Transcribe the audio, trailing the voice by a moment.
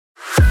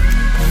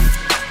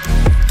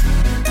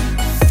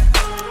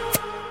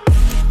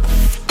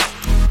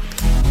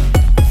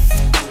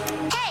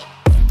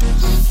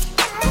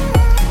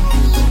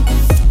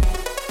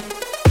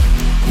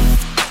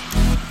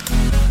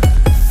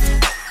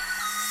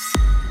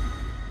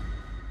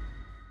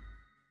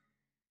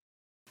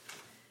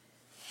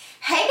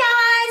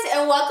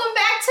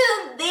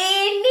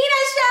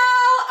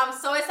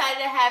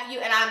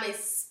I'm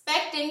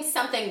expecting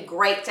something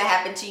great to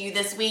happen to you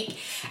this week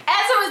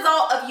as a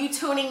result of you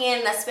tuning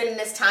in and spending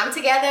this time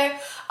together.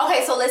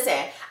 Okay, so listen,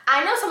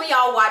 I know some of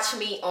y'all watch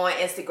me on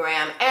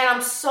Instagram, and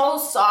I'm so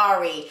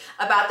sorry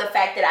about the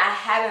fact that I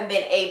haven't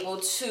been able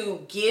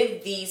to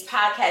give these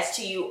podcasts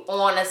to you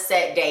on a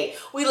set date.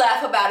 We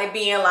laugh about it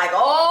being like,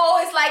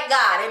 oh, it's like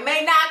God. It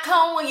may not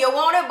come when you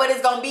want it, but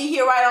it's going to be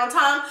here right on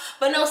time.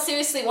 But no,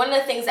 seriously, one of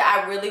the things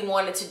that I really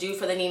wanted to do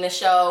for the Nina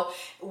Show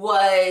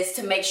was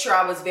to make sure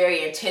I was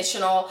very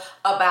intentional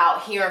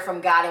about hearing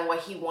from God and what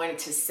He wanted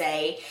to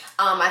say.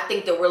 I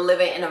think that we're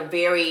living in a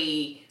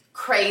very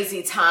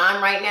crazy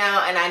time right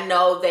now, and I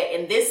know that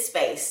in this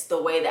space,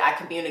 the way that I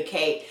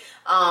communicate,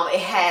 it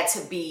had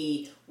to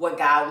be what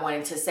God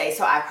wanted to say.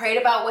 So I prayed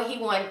about what He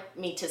wanted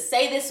me to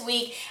say this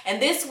week,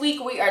 and this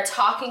week we are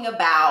talking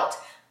about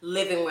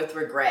living with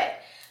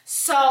regret.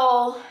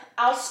 So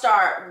I'll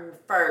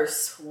start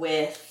first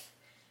with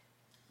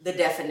the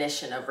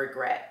definition of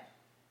regret.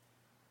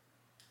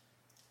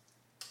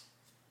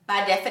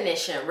 By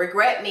definition,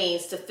 regret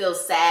means to feel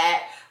sad,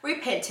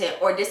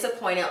 repentant, or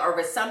disappointed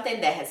over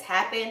something that has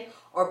happened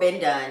or been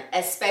done,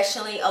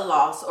 especially a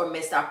loss or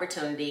missed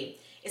opportunity.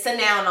 It's a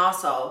noun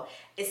also.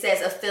 It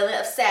says a feeling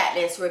of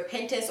sadness,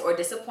 repentance, or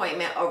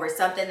disappointment over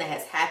something that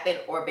has happened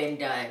or been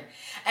done.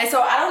 And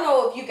so I don't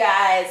know if you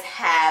guys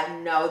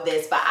know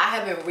this, but I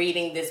have been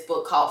reading this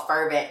book called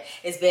Fervent.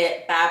 It's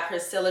been by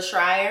Priscilla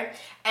Shirer,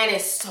 and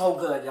it's so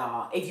good,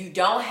 y'all. If you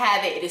don't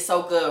have it, it is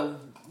so good.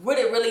 What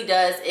it really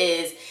does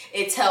is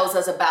it tells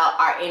us about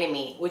our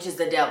enemy, which is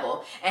the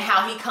devil, and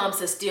how he comes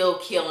to steal,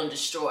 kill, and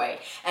destroy,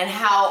 and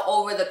how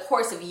over the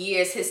course of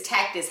years his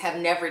tactics have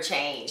never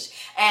changed.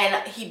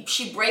 And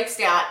she breaks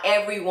down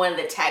every one of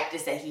the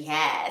tactics that he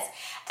has.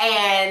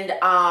 And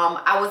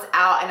I was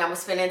out and I was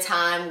spending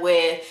time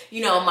with,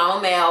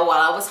 Mama Mel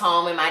while I was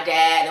home, and my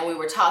dad, and we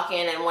were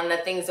talking. And one of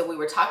the things that we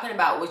were talking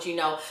about was,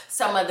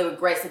 some of the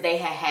regrets that they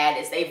had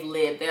as they've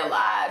lived their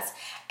lives.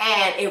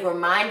 And it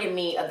reminded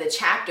me of the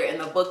chapter in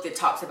the book that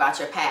talks about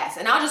your past.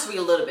 And I'll just read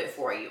a little bit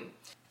for you.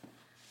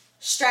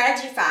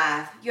 Strategy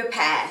 5, your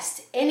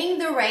past, ending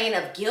the reign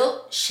of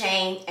guilt,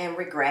 shame, and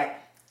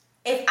regret.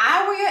 If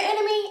I were your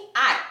enemy,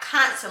 I'd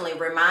constantly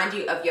remind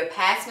you of your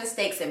past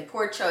mistakes and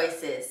poor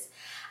choices.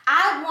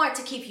 I want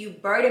to keep you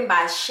burdened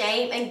by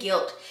shame and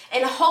guilt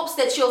in hopes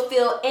that you'll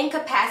feel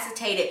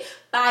incapacitated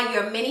by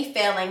your many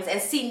failings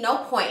and see no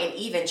point in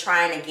even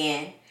trying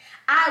again.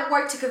 I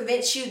work to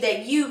convince you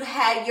that you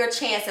had your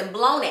chance and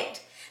blown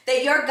it.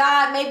 That your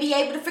God may be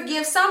able to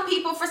forgive some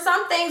people for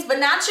some things, but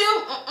not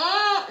you.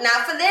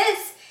 Not for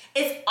this.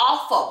 It's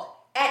awful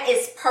and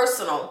it's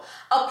personal.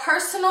 A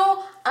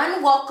personal,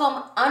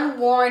 unwelcome,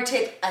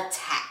 unwarranted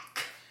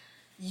attack.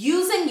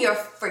 Using your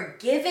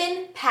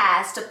forgiven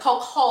past to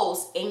poke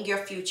holes in your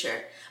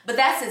future. But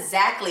that's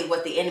exactly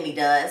what the enemy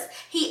does.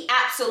 He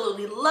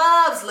absolutely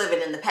loves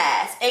living in the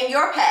past, in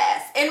your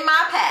past, in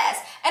my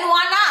past. And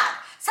why not?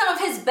 Some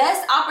of his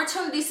best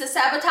opportunities to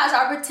sabotage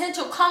our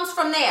potential comes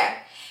from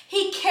there.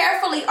 He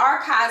carefully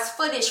archives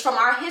footage from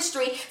our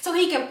history so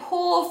he can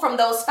pull from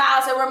those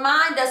files and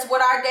remind us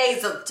what our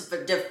days of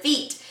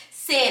defeat,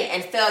 sin,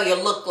 and failure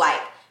look like.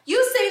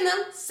 You've seen them,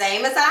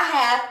 same as I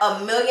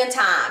have, 1,000,000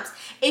 times.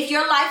 If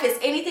your life is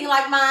anything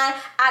like mine,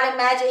 I'd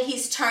imagine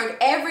he's turned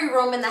every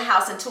room in the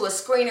house into a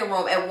screening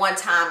room at one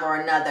time or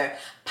another,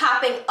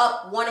 popping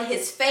up one of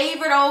his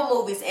favorite old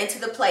movies into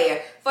the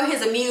player for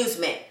his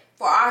amusement,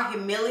 for our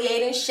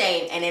humiliating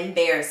shame and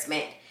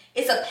embarrassment.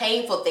 It's a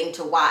painful thing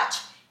to watch,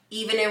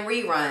 even in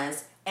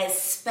reruns,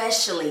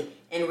 especially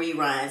in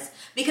reruns,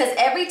 because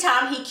every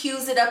time he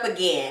cues it up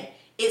again,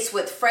 it's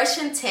with fresh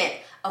intent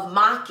of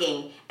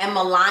mocking and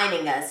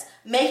maligning us,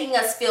 making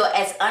us feel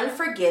as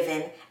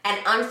unforgiven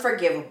and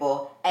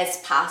unforgivable as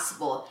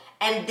possible.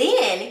 And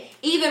then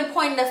even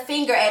pointing the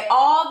finger at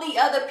all the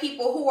other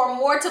people who are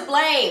more to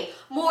blame,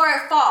 more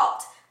at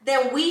fault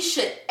than we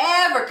should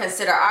ever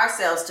consider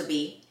ourselves to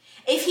be.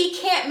 If he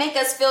can't make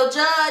us feel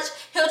judged,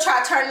 he'll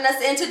try turning us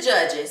into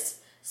judges.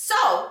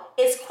 So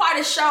it's quite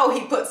a show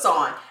he puts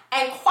on,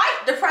 and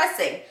quite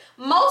depressing,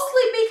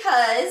 mostly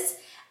because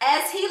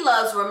as he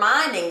loves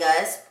reminding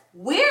us,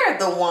 we're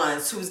the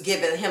ones who's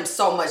given him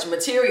so much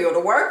material to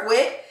work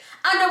with.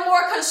 Under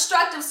more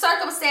constructive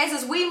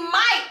circumstances, we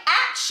might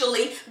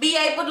actually be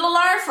able to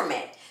learn from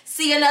it.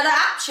 See another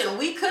option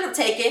we could have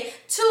taken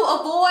to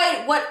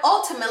avoid what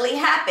ultimately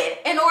happened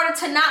in order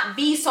to not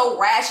be so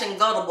rash and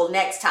gullible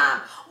next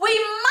time. We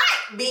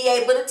might be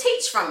able to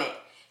teach from it.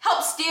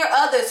 Help steer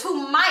others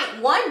who might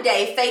one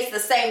day face the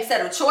same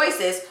set of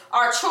choices,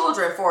 our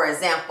children, for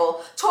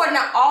example, toward an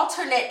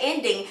alternate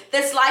ending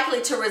that's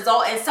likely to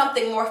result in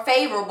something more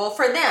favorable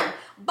for them.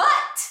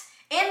 But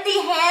in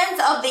the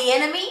hands of the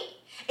enemy,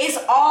 it's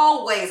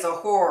always a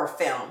horror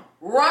film.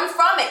 Run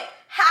from it.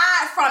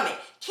 Hide from it.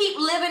 Keep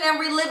living and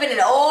reliving it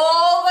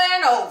over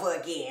and over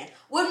again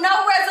with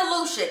no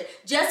resolution,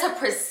 just a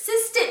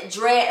persistent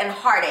dread and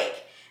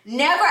heartache.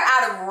 Never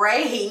out of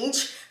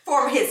range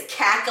from his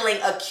cackling,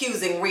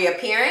 accusing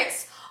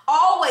reappearance.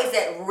 always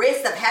at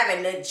risk of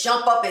having to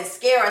jump up and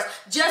scare us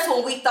just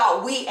when we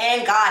thought we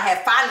and God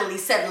had finally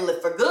settled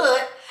it for good.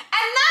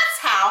 And that's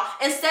how,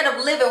 instead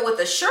of living with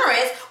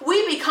assurance,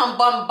 we become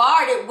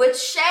bombarded with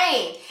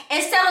shame.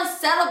 Instead of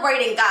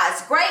celebrating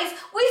God's grace,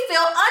 we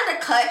feel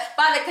undercut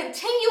by the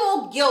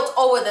continual guilt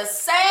over the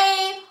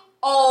same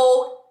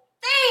old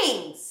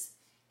things.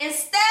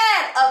 Instead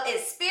of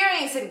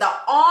experiencing the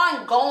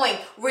ongoing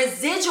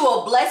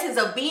residual blessings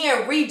of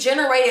being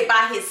regenerated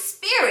by His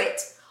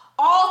Spirit,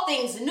 all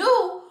things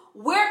new,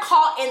 we're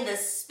caught in the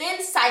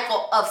spin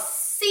cycle of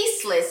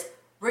ceaseless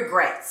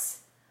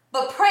regrets.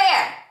 But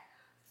prayer,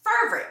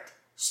 fervent,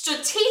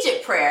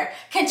 strategic prayer,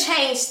 can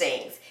change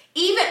things,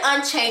 even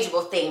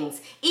unchangeable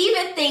things,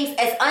 even things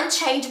as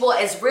unchangeable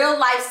as real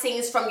life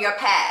scenes from your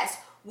past.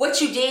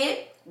 What you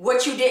did,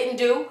 what you didn't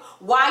do,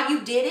 why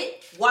you did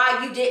it,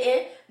 why you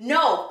didn't.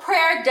 No,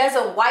 prayer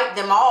doesn't wipe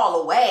them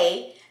all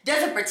away,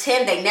 doesn't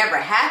pretend they never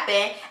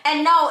happened,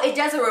 and no, it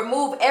doesn't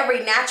remove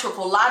every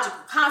natural, logical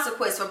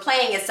consequence for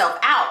playing itself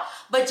out.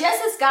 But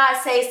just as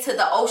God says to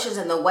the oceans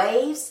and the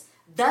waves,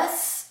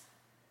 thus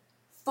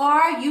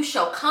far you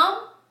shall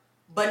come,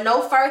 but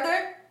no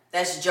further,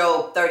 that's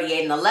Job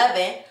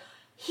 38:11,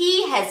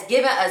 He has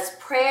given us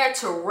prayer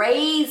to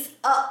raise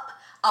up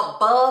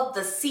above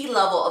the sea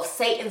level of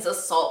Satan's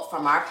assault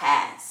from our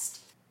past.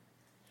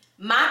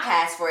 My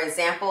past, for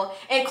example,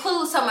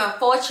 includes some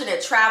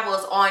unfortunate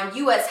travels on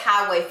U.S.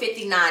 Highway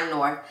 59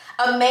 North,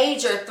 a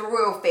major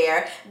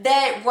thoroughfare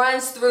that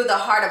runs through the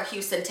heart of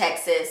Houston,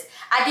 Texas.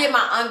 I did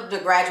my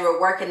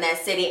undergraduate work in that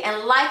city,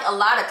 and like a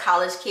lot of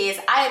college kids,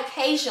 I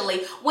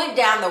occasionally went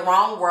down the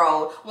wrong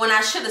road when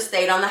I should have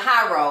stayed on the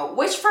high road,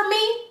 which for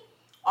me,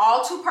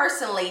 all too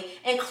personally,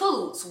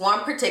 includes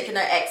one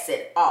particular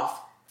exit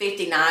off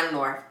 59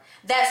 North.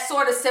 That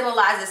sort of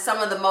symbolizes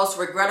some of the most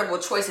regrettable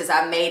choices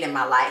I've made in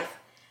my life.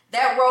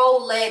 That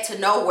road led to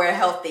nowhere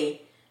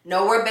healthy,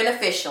 nowhere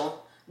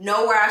beneficial,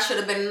 nowhere I should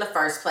have been in the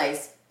first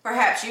place.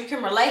 Perhaps you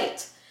can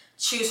relate.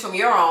 Choose from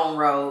your own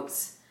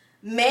roads.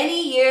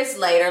 Many years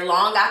later,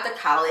 long after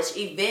college,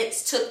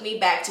 events took me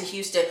back to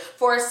Houston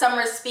for a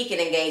summer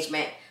speaking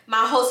engagement.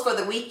 My host for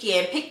the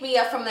weekend picked me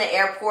up from the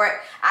airport.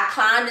 I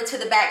climbed into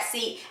the back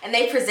seat and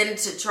they presented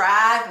to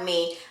drive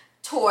me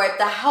toward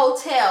the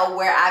hotel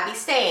where I'd be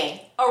staying,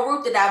 a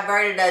route that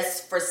diverted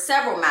us for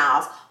several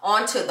miles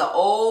onto the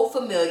old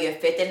familiar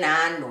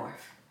 59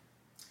 North.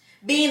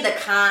 Being the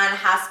kind,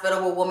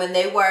 hospitable woman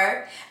they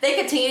were, they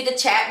continued to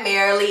chat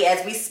merrily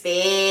as we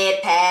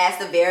sped past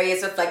the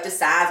various reflective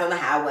signs on the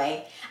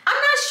highway. I'm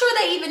not sure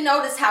they even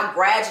noticed how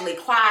gradually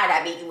quiet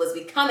I was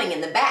becoming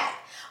in the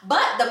back,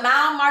 but the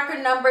mile marker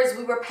numbers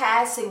we were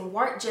passing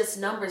weren't just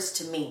numbers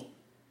to me.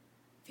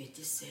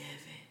 57,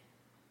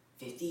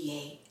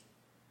 58.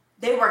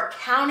 They were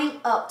counting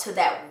up to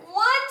that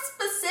one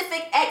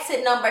specific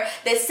exit number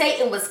that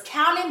Satan was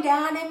counting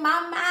down in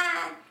my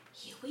mind.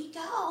 Here we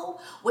go.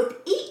 With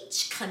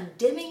each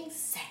condemning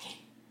second,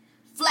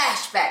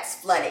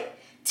 flashbacks flooded.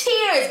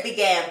 Tears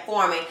began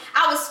forming.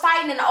 I was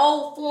fighting an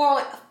old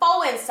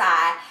foe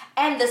inside,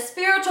 and the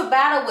spiritual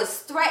battle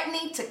was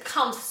threatening to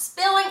come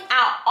spilling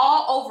out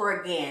all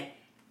over again.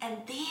 And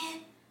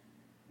then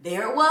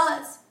there it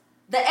was,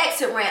 the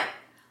exit ramp,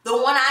 the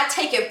one I'd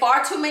taken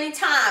far too many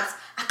times.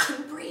 I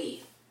couldn't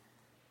breathe.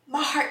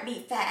 My heart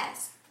beat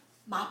fast.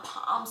 My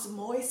palms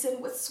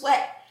moistened with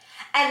sweat.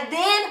 And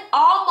then,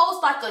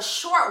 almost like a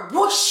short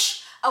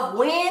whoosh of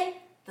wind,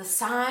 the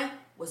sign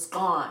was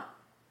gone.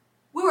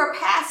 We were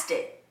past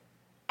it.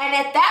 And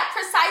at that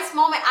precise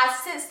moment, I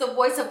sensed the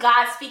voice of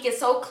God speaking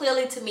so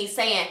clearly to me,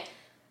 saying,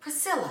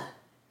 Priscilla,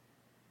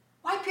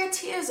 wipe your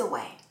tears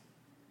away.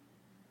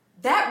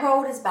 That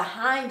road is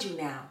behind you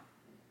now.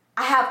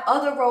 I have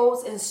other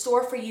roads in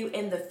store for you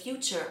in the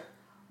future.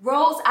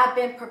 Roads I've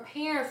been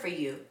preparing for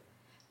you.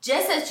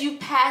 Just as you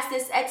passed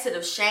this exit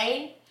of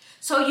shame,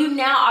 so you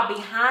now are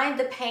behind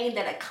the pain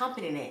that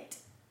accompanied it.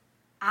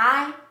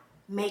 I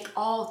make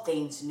all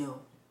things new.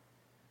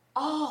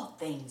 All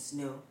things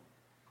new.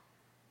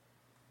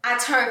 I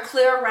turned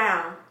clear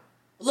around,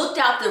 looked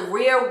out the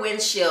rear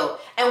windshield,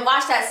 and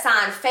watched that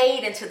sign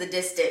fade into the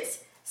distance.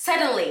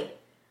 Suddenly,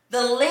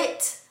 the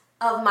lit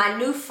of my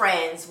new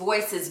friends'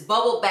 voices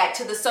bubbled back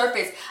to the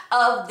surface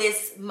of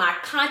my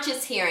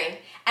conscious hearing,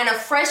 and a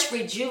fresh,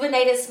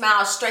 rejuvenated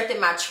smile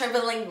strengthened my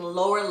trembling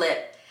lower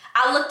lip.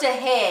 I looked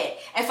ahead,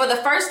 and for the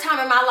first time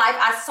in my life,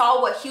 I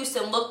saw what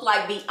Houston looked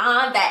like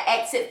beyond that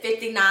exit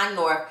 59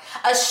 North,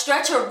 a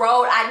stretch of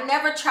road I'd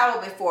never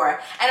traveled before,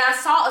 and I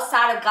saw a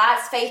side of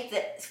God's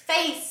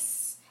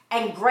face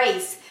and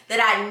grace that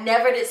I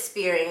never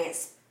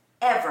experienced,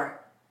 ever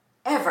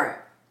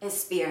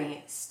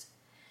experienced.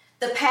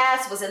 The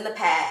past was in the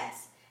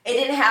past, It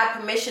didn't have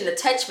permission to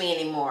touch me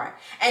anymore.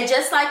 And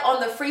just like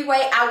on the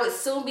freeway, I would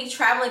soon be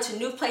traveling to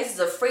new places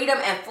of freedom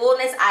and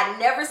fullness I'd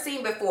never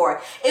seen before.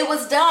 It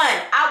was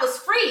done. I was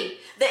free.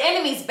 The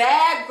enemy's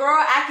bad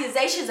girl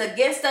accusations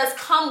against us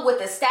come with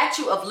a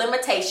statute of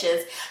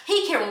limitations.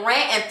 He can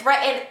rant and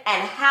threaten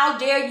and how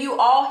dare you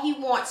all he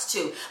wants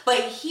to. But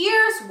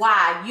here's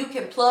why you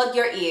can plug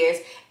your ears,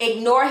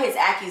 ignore his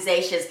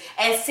accusations,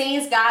 and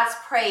sing God's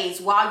praise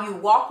while you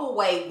walk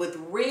away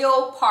with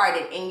real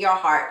pardon in your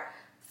heart.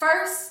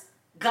 First,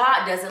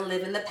 God doesn't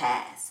live in the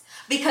past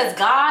because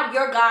God,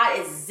 your God,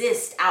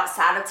 exists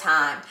outside of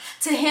time.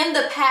 To him,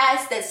 the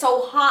past that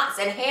so haunts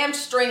and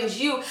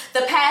hamstrings you,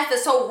 the past that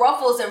so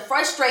ruffles and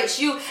frustrates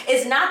you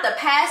is not the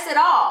past at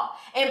all.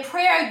 In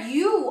prayer,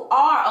 you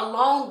are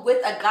alone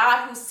with a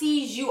God who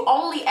sees you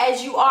only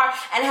as you are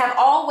and have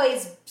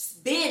always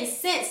been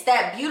since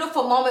that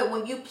beautiful moment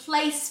when you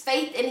place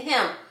faith in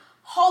him,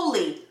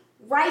 holy,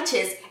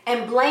 righteous,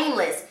 and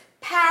blameless,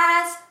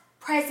 past,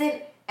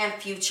 present, and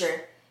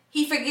future.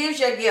 He forgives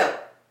your guilt,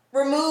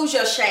 removes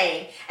your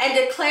shame, and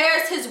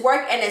declares his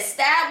work an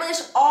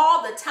established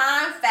all the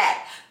time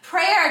fact.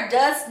 Prayer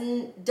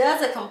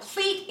does a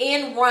complete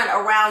end run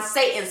around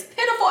Satan's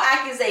pitiful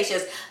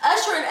accusations,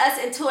 ushering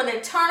us into an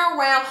eternal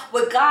realm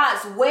with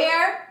God's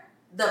where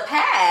the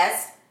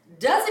past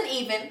doesn't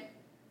even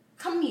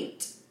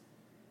commute.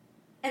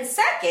 And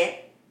second,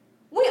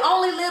 we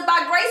only live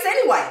by grace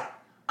anyway.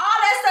 All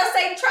that stuff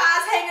Satan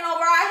tries hanging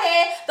over our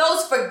head,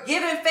 those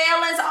forgiven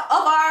failings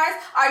of ours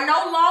are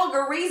no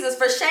longer reasons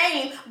for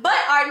shame, but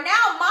are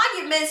now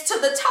monuments to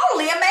the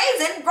totally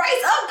amazing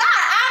grace of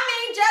God. I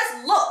mean,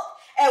 just look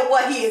at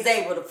what he is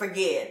able to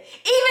forgive.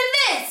 Even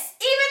this,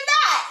 even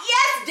that.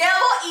 Yes,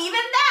 devil,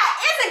 even that.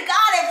 Isn't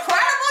God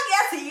incredible?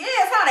 Yes, he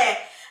is, honey.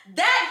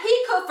 That he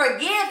could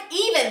forgive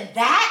even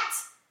that.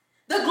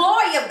 The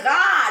glory of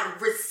God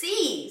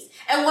receives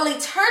and will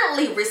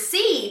eternally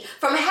receive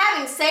from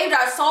having saved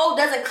our soul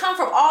doesn't come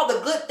from all the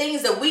good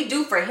things that we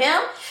do for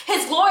him.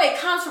 His glory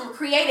comes from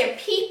creating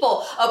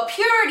people of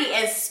purity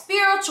and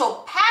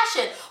spiritual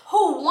passion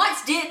who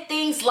once did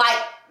things like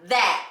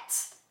that.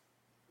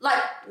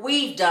 Like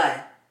we've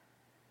done.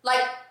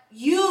 Like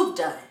you've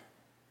done.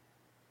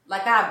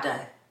 Like I've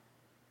done.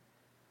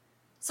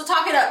 So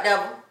talk it up,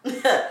 devil.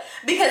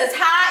 Because as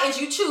high as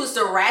you choose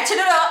to ratchet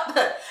it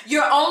up,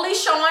 you're only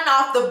showing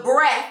off the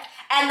breadth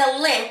and the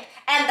length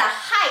and the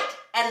height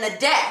and the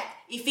depth,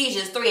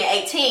 Ephesians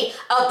 3:18,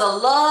 of the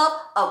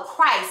love of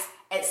Christ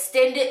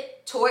extended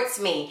towards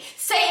me.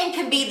 Satan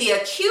can be the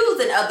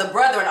accusing of the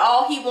brethren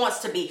all he wants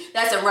to be.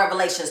 That's in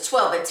Revelations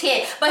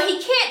 12:10. But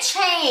he can't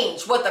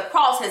change what the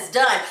cross has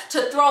done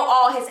to throw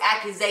all his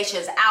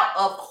accusations out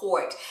of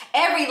court.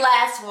 Every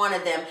last one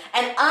of them,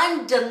 an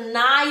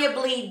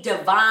undeniably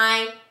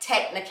divine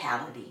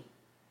technicality.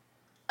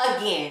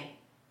 Again,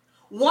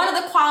 one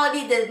of the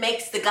qualities that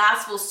makes the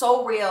gospel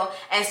so real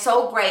and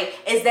so great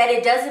is that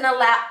it doesn't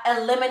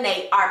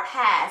eliminate our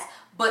past,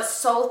 but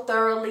so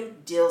thoroughly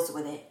deals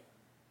with it.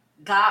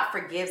 God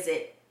forgives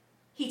it.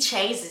 He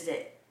changes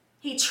it.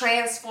 He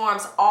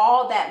transforms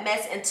all that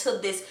mess into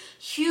this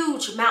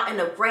huge mountain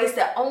of grace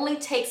that only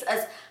takes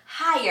us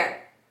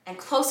higher and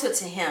closer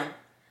to him.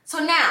 So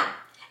now,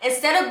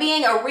 instead of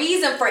being a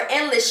reason for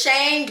endless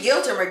shame,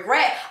 guilt, and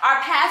regret,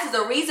 our past is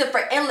a reason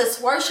for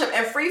endless worship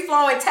and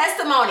free-flowing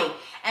testimony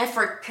and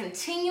for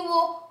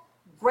continual,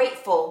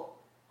 grateful,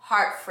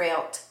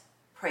 heartfelt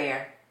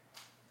prayer.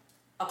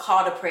 A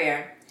call to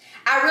prayer.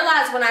 I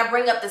realize when I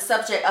bring up the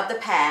subject of the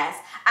past,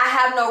 I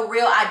have no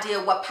real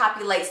idea what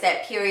populates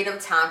that period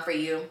of time for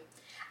you.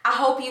 I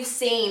hope you've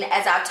seen,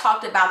 as I've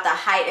talked about the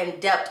height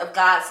and depth of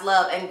God's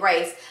love and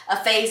grace,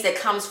 a phase that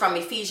comes from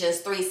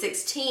Ephesians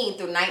 3:16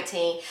 through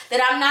 19,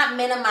 that I'm not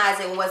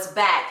minimizing what's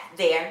back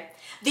there,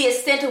 the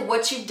extent of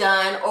what you've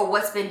done or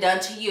what's been done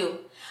to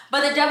you.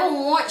 But the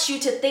devil wants you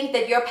to think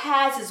that your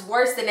past is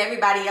worse than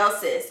everybody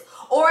else's,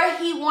 or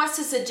he wants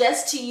to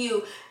suggest to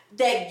you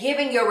that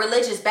given your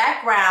religious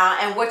background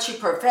and what you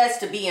profess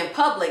to be in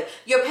public,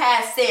 your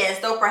past sins,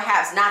 though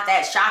perhaps not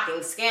that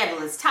shocking,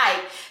 scandalous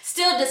type,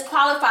 still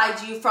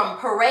disqualifies you from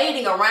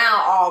parading around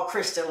all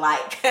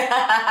Christian-like.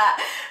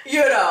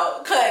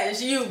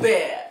 Because you've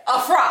been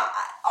a fraud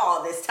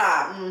all this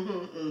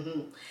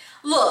time.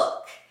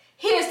 Look,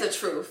 here's the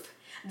truth.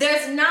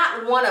 There's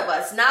not one of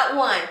us, not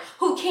one,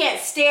 who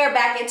can't stare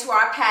back into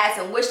our past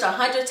and wish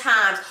 100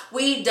 times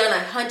we'd done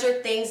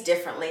 100 things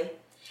differently.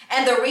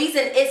 And the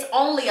reason it's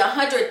only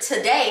 100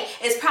 today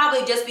is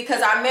probably just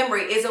because our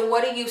memory isn't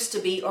what it used to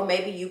be, or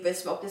maybe you've been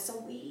smoking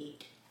some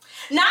weed.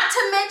 Not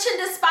to mention,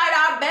 despite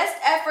our best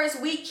efforts,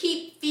 we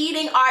keep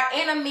feeding our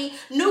enemy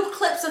new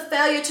clips of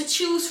failure to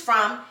choose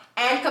from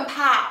and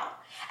compile.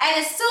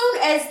 And as soon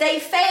as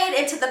they fade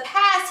into the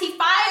past, he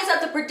fires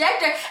up the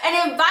projector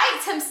and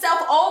invites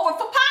himself over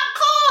for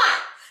popcorn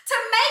to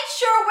make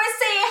sure we're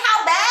seeing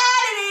how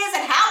bad it is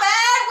and how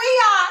bad we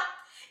are.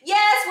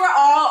 Yes, we're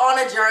all on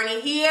a journey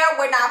here.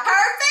 We're not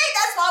perfect.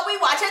 That's why we're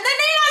watching the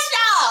Nina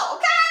Show,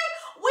 okay?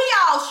 We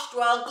all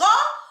struggle.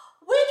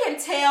 We can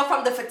tell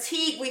from the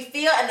fatigue we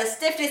feel and the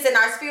stiffness in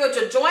our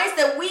spiritual joints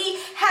that we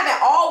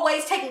haven't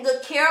always taken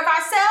good care of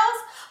ourselves.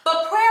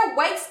 But prayer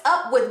wakes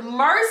up with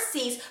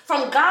mercies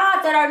from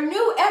God that are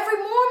new every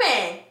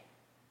morning.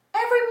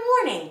 Every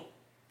morning.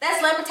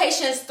 That's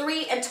Lamentations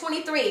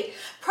 3:23.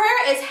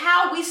 Prayer is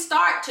how we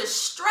start to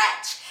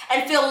stretch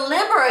and feel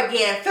limber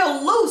again,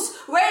 feel loose,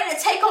 ready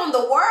to take on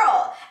the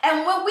world.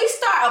 And when we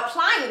start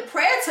applying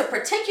prayer to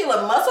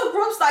particular muscle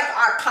groups like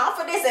our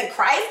confidence in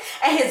Christ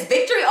and his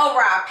victory over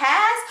our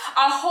past,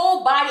 our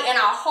whole body and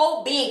our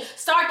whole being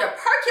start to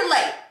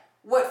percolate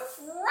with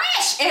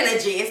fresh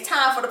energy. It's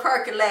time for the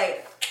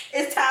percolator.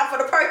 It's time for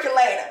the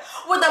percolator.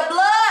 With the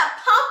blood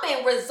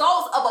pumping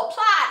results of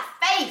applied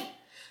faith.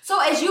 So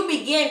as you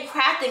begin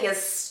crafting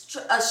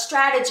a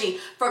strategy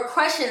for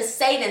crushing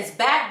Satan's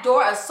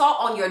backdoor assault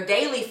on your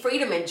daily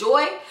freedom and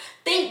joy,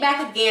 think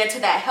back again to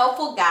that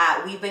helpful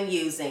guide we've been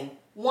using.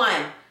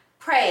 1,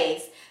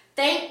 praise.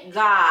 Thank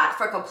God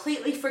for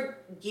completely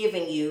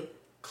forgiving you,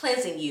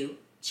 cleansing you,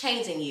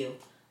 changing you.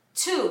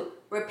 2,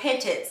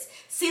 repentance.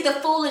 See the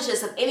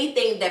foolishness of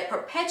anything that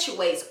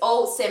perpetuates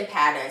old sin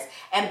patterns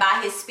and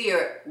by his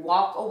spirit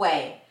walk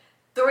away.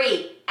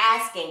 3,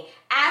 asking.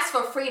 Ask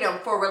for freedom,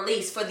 for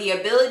release, for the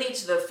ability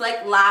to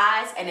deflect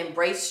lies and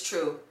embrace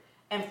truth.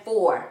 And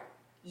 4,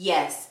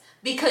 yes,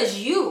 because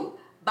you,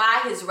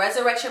 by his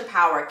resurrection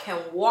power, can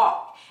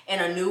walk in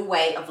a new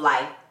way of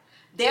life.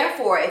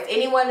 Therefore, if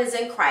anyone is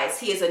in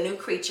Christ, he is a new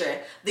creature.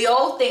 The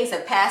old things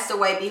have passed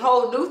away.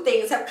 Behold, new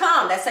things have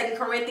come. That's 2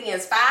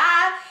 Corinthians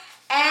 5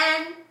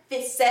 and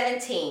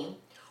 17.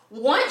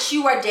 Once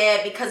you are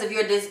dead because of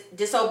your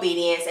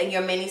disobedience and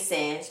your many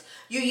sins,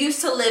 you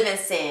used to live in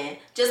sin,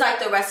 just like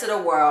the rest of the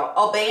world,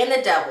 obeying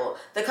the devil,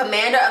 the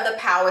commander of the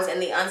powers in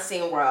the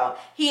unseen world.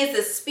 He is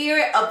the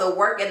spirit of the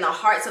work in the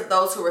hearts of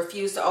those who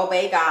refuse to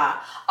obey God.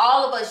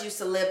 All of us used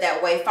to live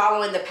that way,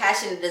 following the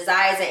passionate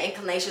desires and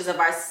inclinations of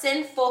our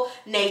sinful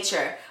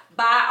nature.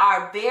 By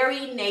our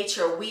very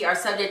nature, we are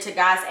subject to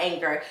God's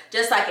anger,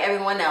 just like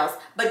everyone else.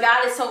 But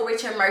God is so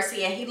rich in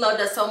mercy, and he loved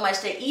us so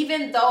much that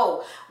even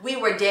though we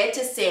were dead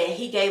to sin,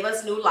 he gave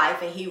us new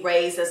life, and he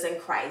raised us in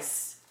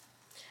Christ.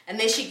 And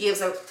then she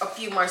gives a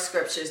few more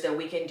scriptures that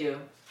we can do.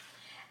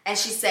 And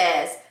she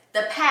says,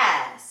 the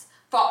past,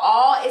 for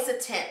all its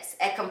attempts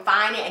at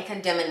confining and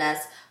condemning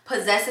us,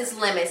 possesses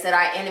limits that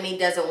our enemy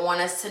doesn't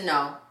want us to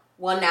know.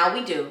 Well, now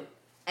we do.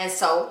 And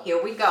so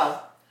here we go.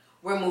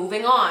 We're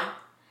moving on.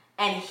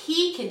 And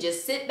he can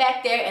just sit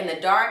back there in the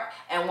dark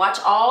and watch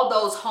all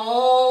those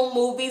home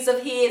movies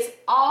of his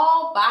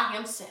all by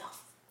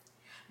himself.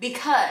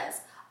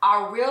 Because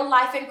our real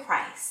life in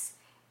Christ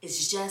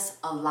is just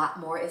a lot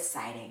more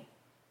exciting.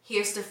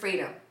 Here's to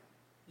freedom,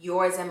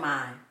 yours and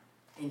mine.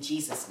 In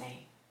Jesus'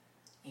 name,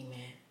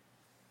 amen.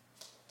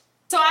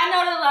 So I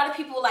know that a lot of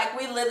people, like,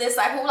 we live this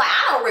life, we're like,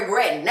 I don't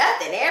regret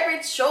nothing. Every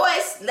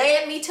choice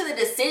led me to the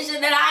decision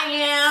that I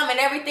am and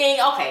everything.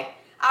 Okay,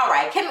 all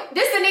right.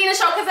 This the Nina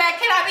Show, because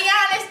can I be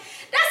honest?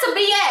 That's some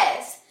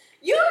BS.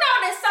 You know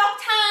that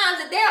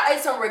sometimes that there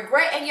is some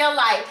regret in your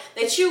life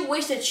that you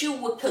wish that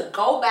you could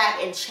go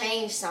back and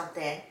change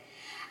something.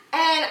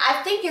 And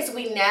I think as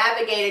we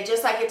navigate it,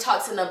 just like it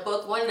talks in the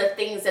book, one of the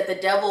things that the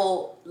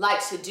devil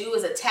likes to do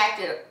is attack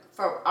it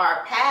from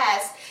our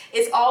past.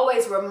 Is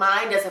always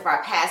remind us of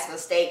our past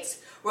mistakes,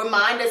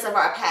 remind us of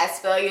our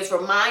past failures,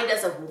 remind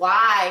us of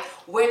why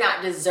we're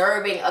not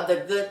deserving of the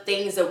good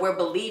things that we're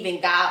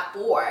believing God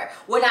for.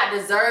 We're not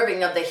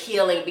deserving of the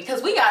healing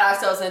because we got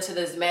ourselves into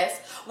this mess.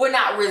 We're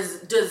not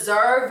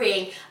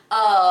deserving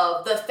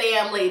of the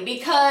family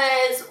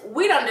because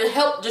we done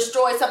help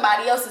destroy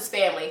somebody else's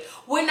family.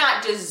 We're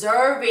not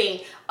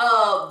deserving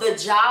of the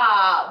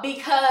job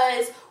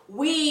because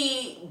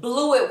we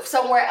blew it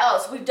somewhere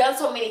else. We've done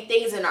so many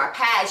things in our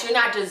past. You're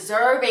not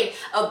deserving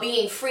of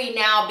being free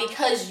now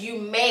because you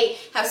may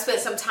have spent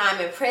some time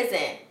in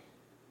prison.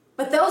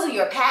 But those are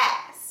your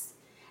past.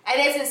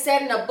 And as it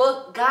said in the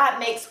book, God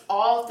makes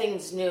all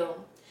things new.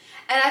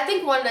 And I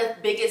think one of the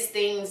biggest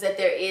things that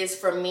there is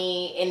for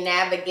me in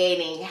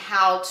navigating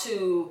how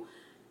to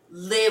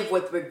live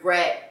with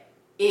regret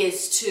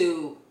is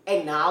to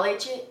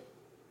acknowledge it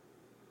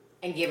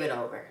and give it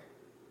over.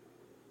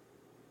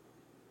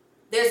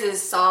 There's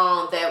this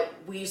song that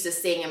we used to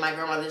sing in my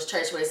grandmother's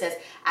church where it says,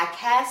 I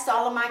cast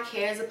all of my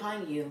cares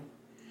upon you.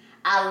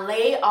 I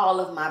lay all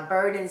of my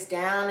burdens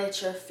down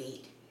at your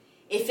feet.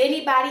 If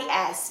anybody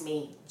asks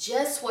me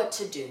just what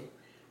to do,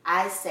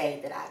 I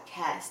say that I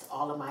cast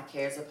all of my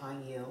cares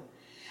upon you.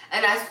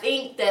 And I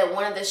think that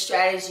one of the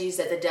strategies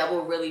that the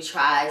devil really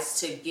tries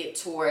to get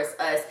towards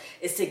us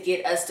is to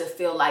get us to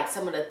feel like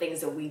some of the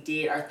things that we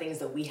did are things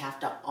that we have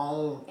to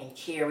own and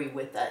carry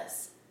with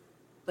us.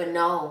 But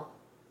no,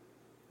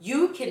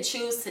 you can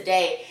choose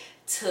today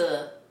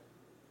to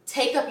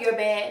take up your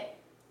bed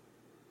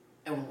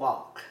and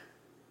walk.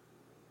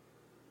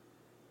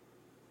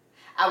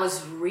 I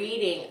was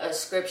reading a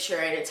scripture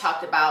and it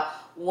talked about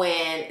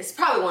when, it's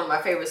probably one of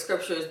my favorite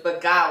scriptures,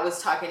 but God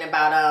was talking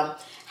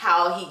about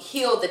how he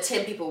healed the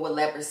 10 people with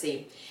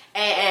leprosy.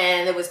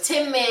 And there was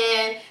 10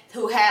 men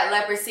who had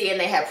leprosy, and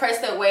they had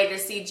pressed their way to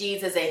see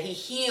Jesus, and he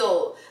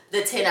healed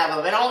the 10 of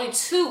them. And only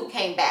 2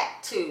 came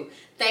back to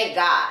thank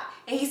God.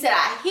 And he said,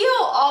 I healed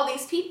all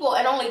these people,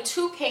 and only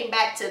 2 came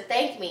back to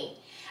thank me.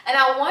 And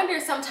I wonder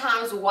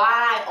sometimes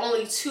why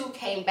only 2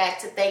 came back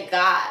to thank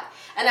God.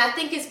 And I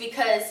think it's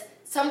because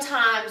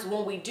sometimes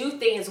when we do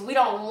things, we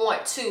don't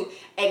want to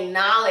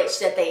acknowledge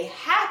that they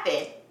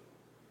happen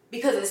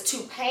because it's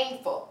too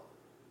painful.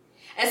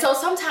 And so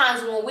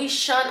sometimes when we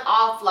shun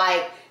off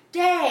like,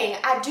 dang,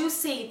 I do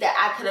see that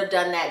I could have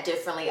done that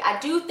differently. I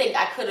do think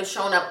I could have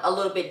shown up a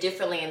little bit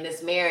differently in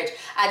this marriage.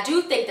 I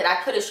do think that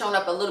I could have shown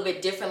up a little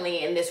bit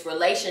differently in this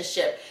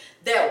relationship,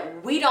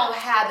 that we don't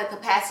have the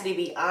capacity to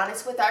be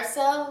honest with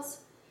ourselves.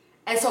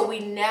 And so we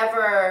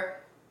never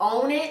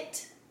own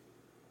it.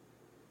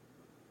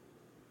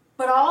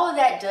 But all of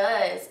that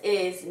does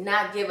is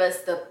not give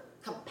us the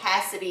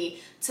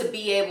capacity to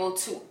be able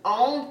to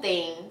own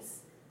things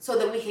so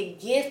that we can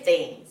give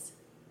things.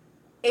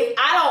 If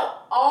I don't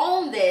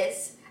own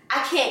this,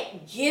 I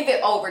can't give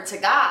it over to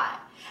God.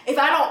 If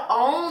I don't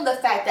own the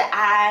fact that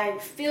I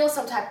feel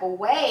some type of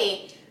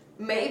way,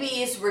 maybe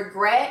it's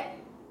regret,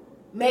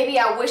 maybe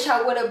I wish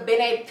I would have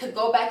been able to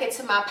go back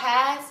into my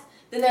past,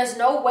 then there's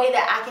no way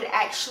that I can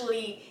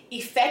actually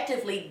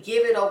effectively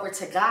give it over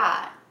to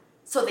God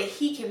so that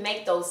he can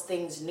make those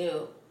things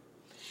new.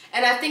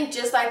 And I think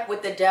just like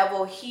with the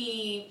devil,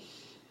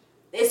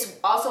 it's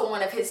also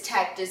one of his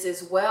tactics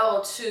as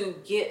well to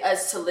get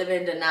us to live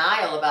in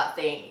denial about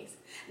things.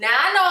 Now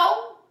I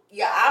know,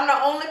 yeah, I'm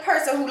the only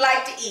person who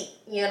like to eat.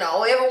 You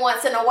know, every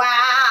once in a while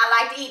I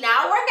like to eat. Now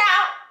I work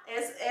out,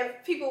 as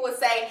people would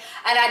say,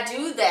 and I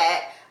do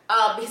that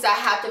because I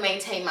have to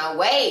maintain my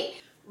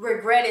weight.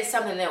 Regret is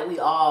something that we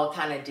all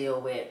kind of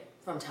deal with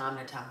from time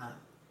to time,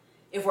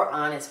 if we're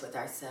honest with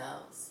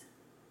ourselves.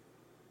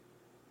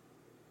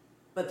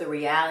 But the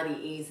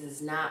reality is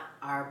it's not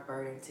our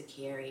burden to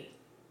carry.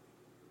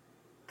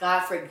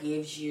 God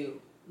forgives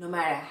you. No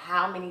matter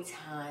how many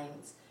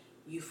times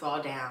you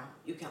fall down,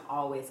 you can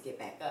always get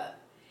back up.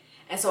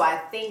 And so I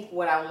think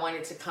what I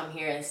wanted to come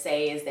here and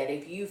say is that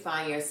if you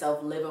find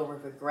yourself living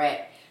with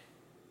regret,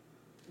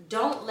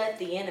 don't let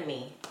the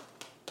enemy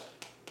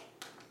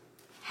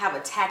have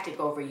a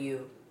tactic over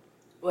you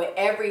where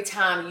every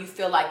time you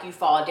feel like you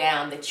fall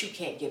down that you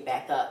can't get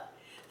back up.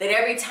 That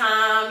every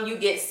time you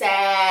get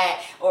sad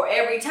or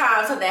every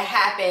time something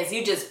happens,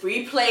 you just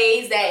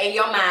replays that in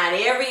your mind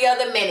every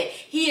other minute.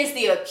 He is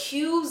the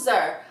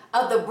accuser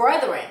of the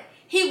brethren.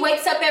 He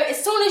wakes up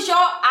as soon as your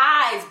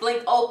eyes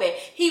blink open,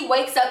 he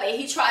wakes up and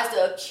he tries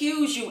to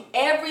accuse you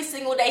every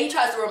single day. He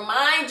tries to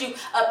remind you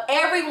of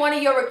every one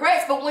of your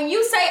regrets. But when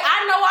you say,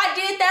 I know I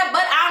did that,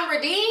 but I'm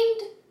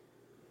redeemed.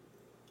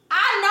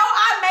 I know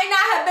I may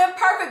not have been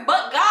perfect,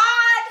 but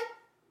God,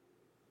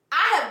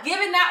 I have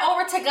given that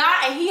over to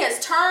God, and he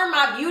has turned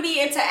my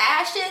beauty into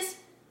ashes.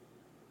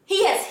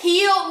 He has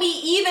healed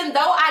me even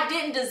though I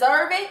didn't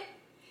deserve it.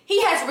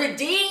 He has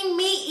redeemed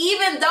me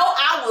even though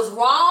I was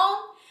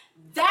wrong.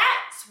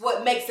 That's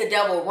what makes the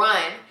devil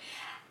run.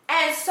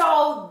 And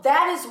so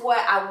that is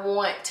what I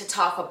want to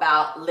talk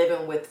about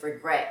living with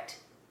regret,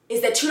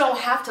 is that you don't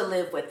have to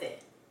live with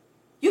it.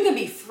 You can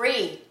be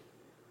free.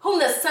 Whom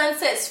the Son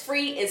sets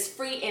free is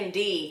free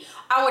indeed.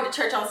 I went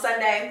to church on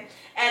Sunday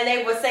and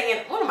they were singing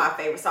one of my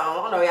favorite songs.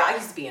 I don't know, y'all, I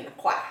used to be in the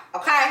choir,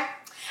 okay?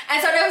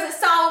 And so there was a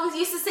song we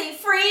used to sing,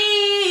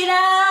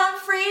 freedom,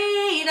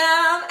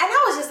 freedom. And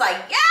I was just like,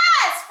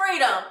 yes,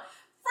 freedom,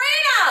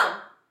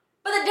 freedom.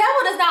 But the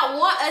devil does not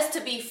want us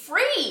to be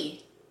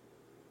free.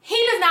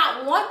 He does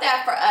not want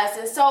that for us.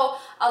 And so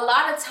a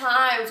lot of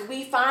times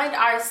we find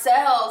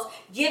ourselves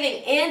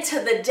giving in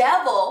to the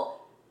devil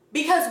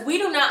because we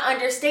do not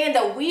understand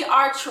that we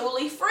are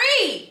truly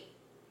free.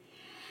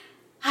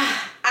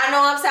 I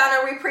know I'm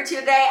sounding re-preachy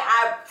today.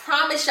 I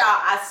promise y'all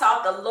I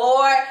sought the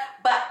Lord,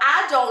 but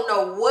I don't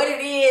know what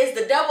it is.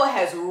 The devil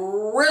has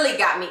really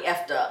got me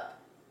effed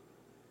up.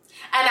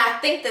 And I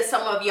think that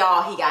some of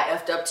y'all, he got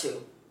effed up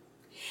too.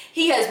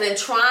 He has been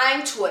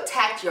trying to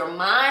attack your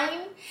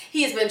mind.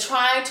 He has been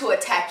trying to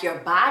attack your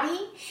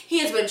body. He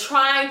has been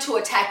trying to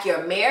attack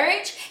your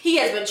marriage. He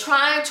has been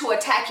trying to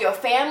attack your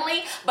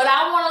family. But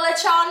I want to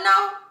let y'all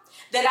know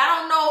that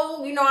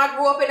I don't know, I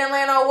grew up in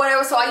Atlanta or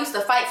whatever, so I used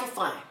to fight for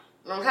fun,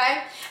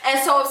 okay? And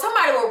so if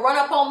somebody would run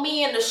up on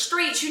me in the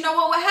streets, you know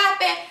what would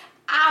happen?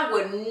 I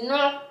would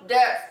knock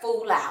that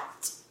fool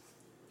out.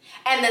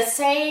 And the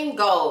same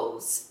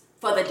goes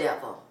for the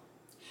devil.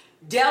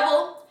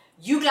 Devil,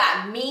 you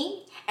got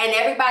me and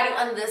everybody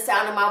under the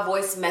sound of my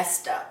voice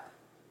messed up.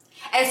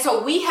 And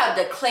so we have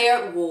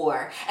declared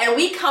war, and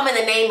we come in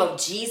the name of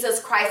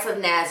Jesus Christ of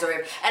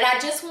Nazareth. And I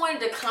just wanted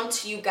to come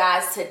to you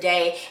guys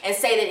today and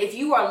say that if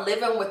you are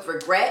living with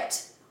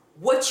regret,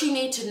 what you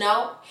need to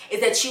know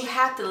is that you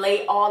have to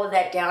lay all of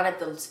that down at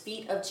the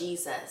feet of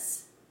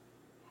Jesus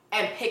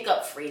and pick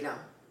up freedom.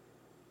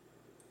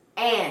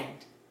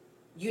 And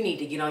you need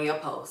to get on your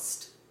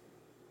post.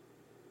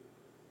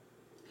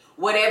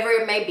 whatever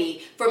it may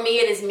be. For me,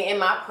 it is me in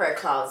my prayer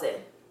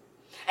closet.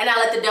 And I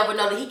let the devil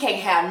know that he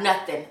can't have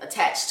nothing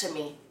attached to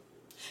me.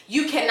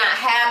 You cannot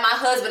have my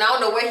husband. I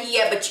don't know where he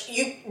at, but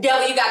you,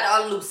 devil, you got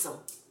to unloose him.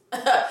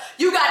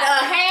 You got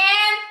to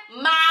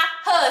unhand my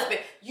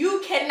husband.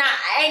 You cannot,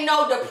 ain't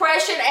no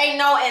depression, ain't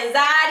no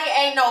anxiety,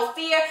 ain't no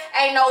fear,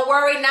 ain't no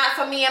worry, not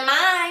for me and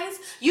mine.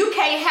 You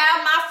can't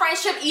have my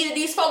friendship. Either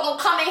these folks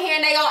gonna come in here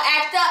and they gonna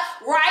act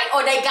up, right?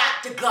 Or they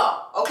got to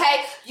go,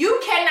 okay? You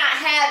cannot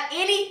have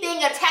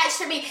anything attached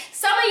to me.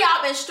 Some of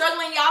y'all been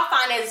struggling y'all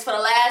finances for the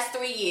last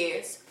 3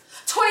 years.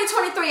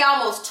 2023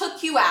 almost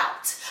took you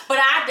out. But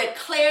I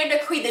declare and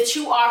decree that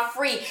you are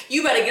free.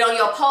 You better get on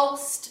your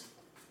post.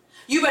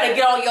 You better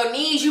get on your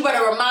knees. You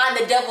better remind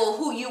the devil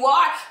who you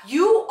are.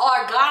 You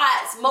are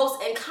God's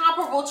most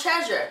incomparable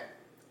treasure.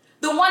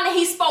 The one that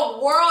he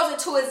spoke worlds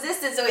into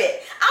existence with.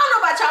 I don't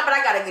know about y'all, but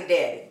I got a good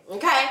daddy,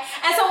 okay?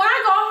 And so when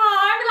I go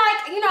home, I be like,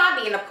 I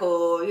be in the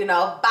pool,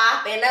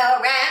 bopping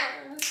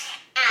around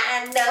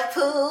in the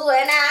pool,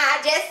 and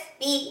I just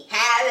be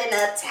having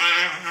a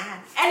time.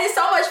 And it's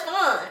so much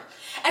fun.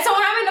 And so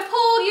when I'm in the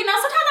pool,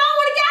 sometimes I don't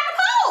want to get out of the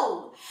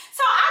pool.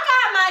 So I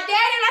got my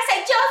daddy and I say,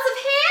 Joseph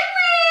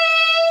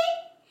Henry.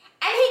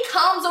 And he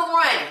comes a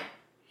running.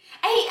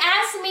 And he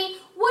asks me,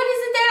 what is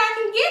it that I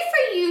can get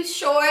for you,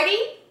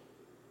 shorty?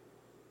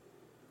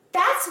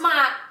 That's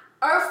my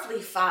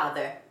earthly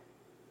father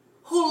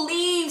who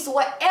leaves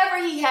whatever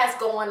he has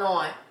going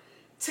on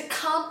to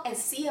come and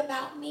see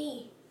about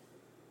me.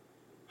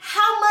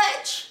 How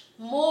much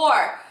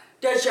more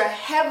does your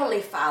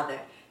heavenly Father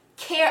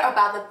care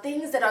about the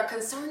things that are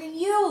concerning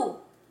you?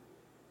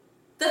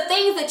 The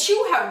things that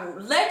you have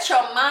let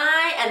your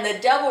mind and the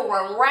devil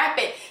run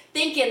rapid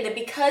thinking that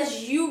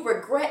because you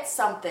regret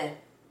something,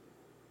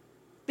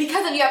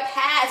 because of your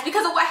past,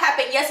 because of what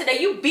happened yesterday,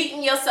 you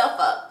beating yourself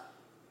up.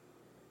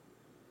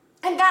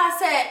 And God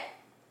said,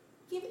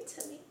 give it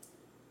to me.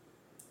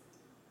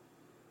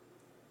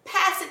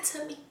 Pass it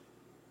to me.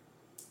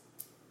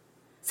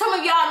 Some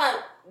of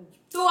y'all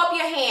threw up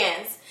your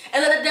hands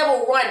and let the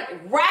devil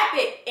run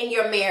rapid in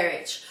your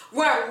marriage,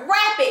 run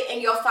rapid in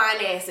your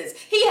finances.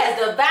 He has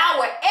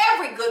devoured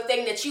every good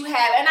thing that you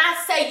have. And I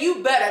say,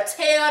 you better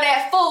tell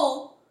that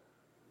fool,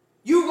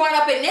 you run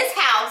up in this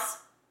house,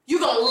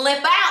 you're going to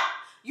limp out.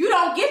 You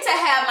don't get to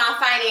have my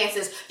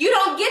finances. You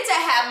don't get to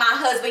have my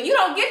husband. You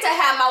don't get to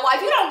have my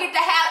wife. You don't get to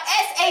have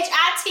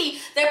SHIT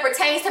that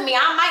pertains to me.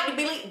 I might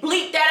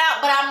bleep that out,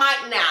 but I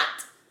might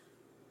not.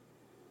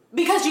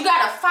 Because you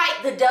got to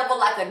fight the devil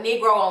like a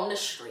Negro on the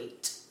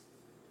street.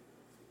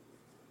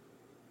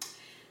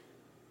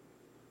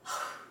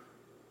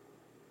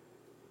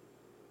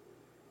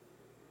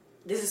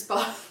 This is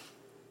fun.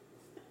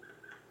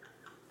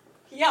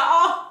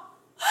 Y'all.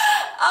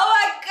 Oh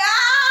my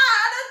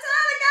God. I'm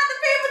telling you,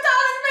 the people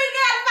told us we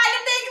got to fight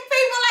the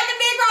people like a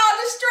Negro on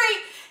the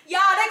street.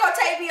 Y'all, they going to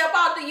take me up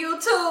off the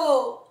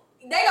YouTube.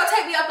 They going to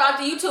take me up off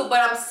the YouTube,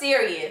 but I'm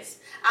serious.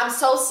 I'm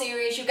so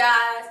serious, you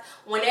guys.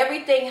 When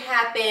everything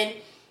happened,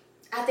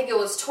 I think it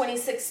was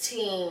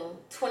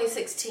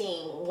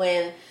 2016,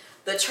 when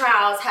the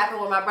trials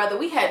happened with my brother.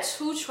 We had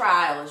 2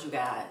 trials, you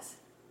guys.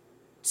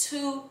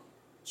 2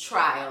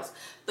 trials.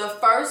 The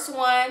first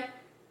one,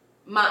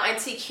 my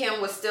auntie Kim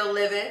was still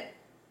living,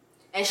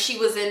 and she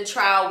was in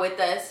trial with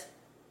us.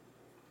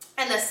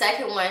 And the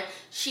second one,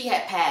 she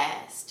had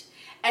passed.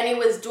 And it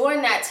was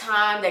during that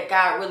time that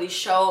God really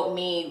showed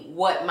me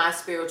what my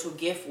spiritual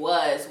gift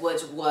was,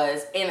 which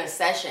was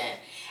intercession.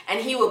 And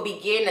he would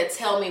begin to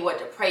tell me what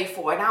to pray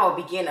for, and I would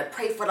begin to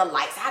pray for the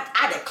lights.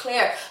 I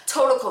declare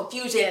total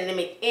confusion in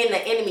the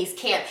enemy's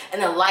camp,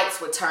 and the lights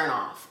would turn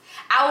off.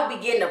 I would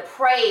begin to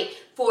pray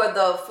for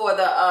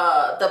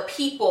the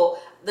people,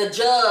 the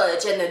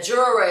judge and the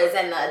jurors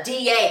and the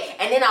DA,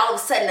 and then all of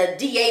a sudden the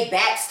DA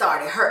back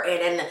started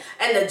hurting,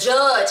 and the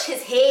judge,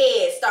 his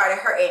head started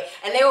hurting,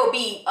 and they would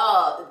be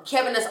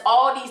giving us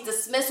all these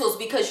dismissals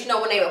because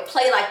when they would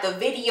play like the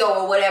video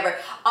or whatever,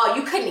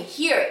 you couldn't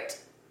hear it.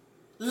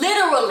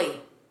 Literally,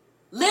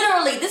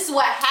 this is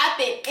what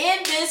happened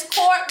in this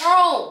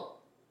courtroom.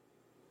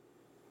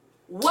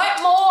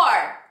 What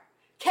more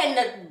can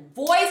the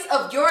voice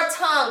of your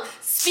tongue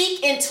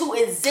speak into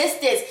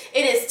existence?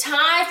 It is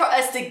time for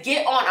us to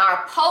get on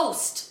our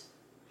post.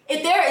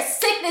 If there is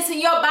sickness in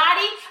your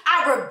body,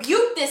 I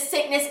rebuke this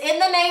sickness in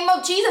the name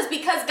of Jesus,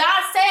 because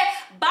God said,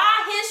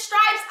 by his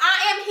stripes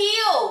I am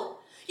healed.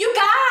 You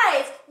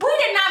guys, we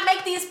did not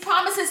make these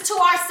promises to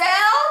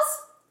ourselves.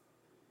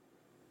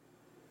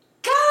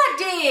 God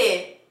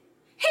did.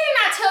 He did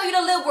not tell you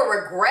to live with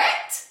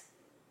regret.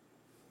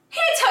 He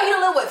didn't tell you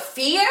to live with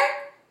fear.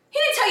 He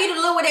didn't tell you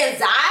to live with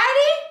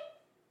anxiety.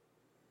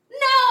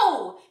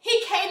 No,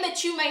 he came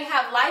that you may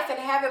have life and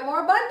have it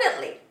more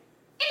abundantly. And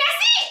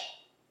that's it.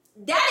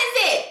 That is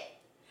it.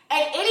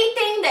 And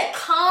anything that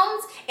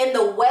comes in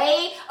the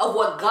way of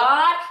what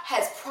God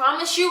has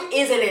promised you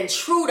is an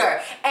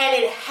intruder, and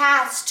it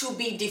has to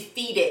be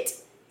defeated.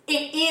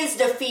 It is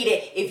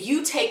defeated if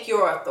you take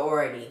your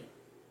authority.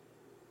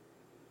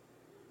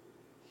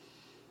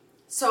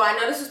 So I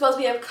know this was supposed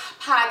to be a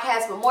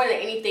podcast, but more than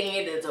anything,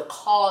 it is a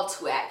call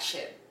to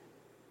action.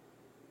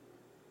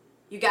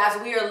 You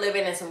guys, we are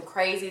living in some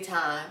crazy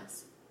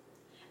times.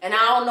 And I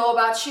don't know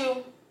about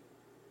you,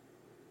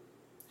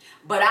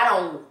 but I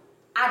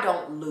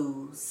don't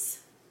lose.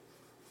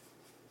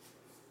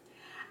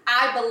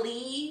 I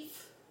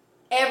believe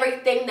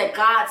everything that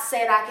God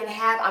said I can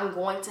have, I'm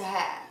going to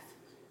have.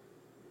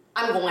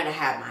 I'm going to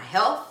have my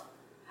health.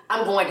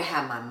 I'm going to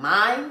have my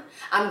mind.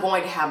 I'm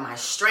going to have my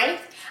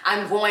strength.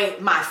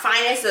 My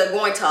finances are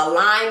going to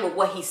align with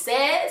what he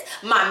says.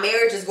 My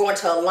marriage is going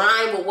to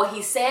align with what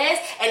he says.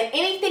 And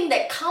anything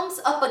that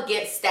comes up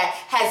against that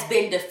has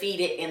been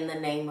defeated in the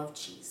name of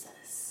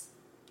Jesus.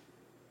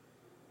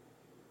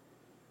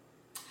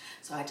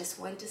 So I just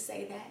wanted to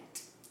say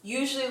that.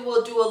 Usually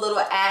we'll do a little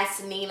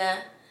Ask Nina.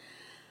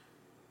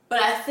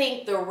 But I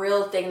think the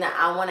real thing that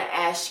I want to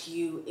ask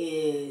you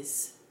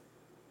is,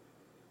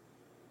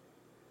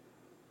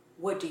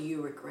 what do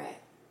you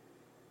regret?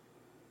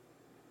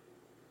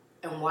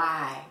 And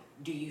why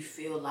do you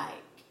feel like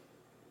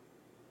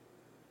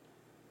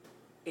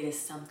it is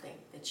something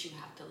that you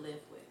have to live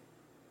with?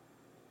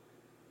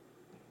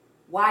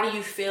 Why do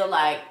you feel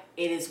like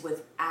it is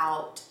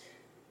without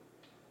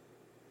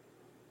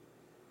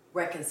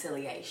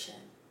reconciliation?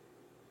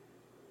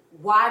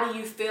 Why do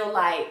you feel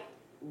like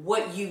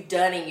what you've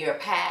done in your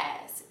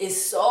past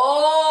is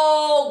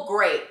so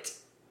great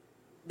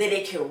that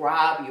it can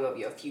rob you of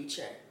your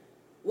future?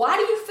 Why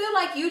do you feel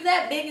like you're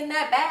that big and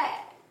that bad?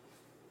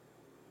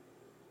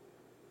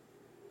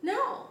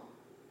 No,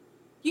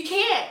 you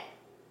can't.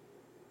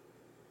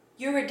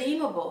 You're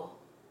redeemable.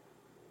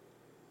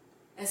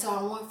 And so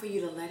I want for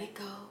you to let it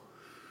go.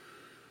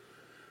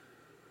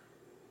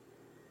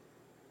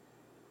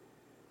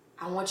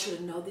 I want you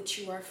to know that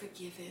you are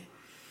forgiven.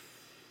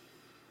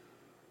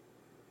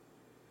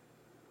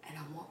 And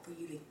I want for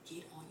you to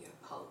get on your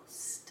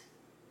post.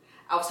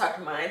 I was talking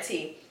to my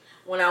auntie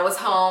when I was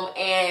home,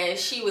 and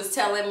she was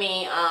telling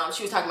me,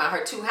 she was talking about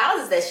her 2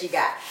 houses that she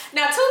got.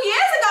 Now, 2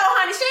 years ago,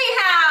 honey, she ain't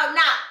have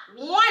not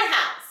 1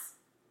 house.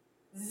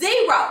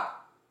 0.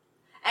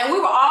 And we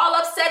were all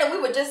upset, and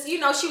we were just, she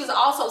was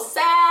also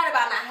sad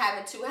about not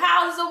having 2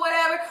 houses or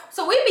whatever.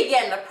 So we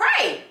began to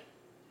pray.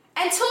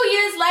 And 2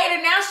 years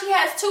later, now she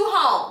has 2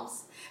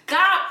 homes.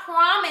 God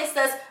promised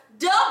us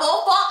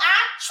double for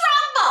our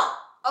trouble.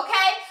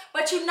 Okay?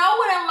 But you know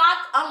what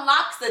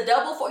unlocks the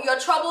double for your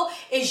trouble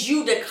is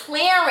you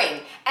declaring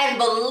and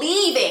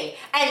believing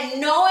and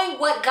knowing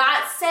what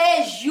God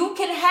says you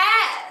can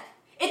have.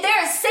 If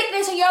there is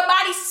sickness in your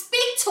body,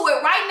 speak to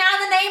it right now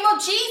in the name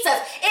of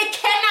Jesus. It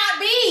cannot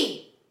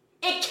be.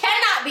 It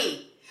cannot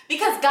be.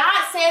 Because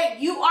God said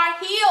you are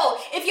healed.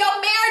 If your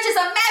marriage is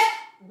a mess,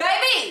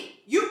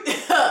 baby, you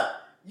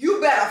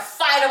better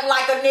fight him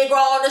like a Negro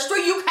on the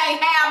street. You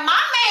can't have my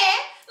man.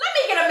 Let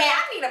me get a man.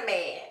 I need a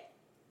man.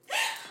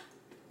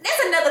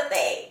 That's another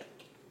thing.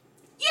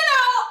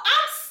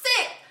 I'm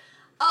sick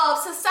of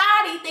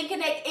society thinking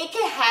that it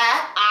can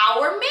have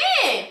our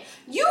men.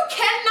 You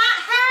cannot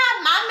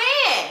have my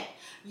man.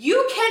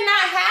 You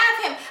cannot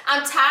have him.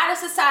 I'm tired of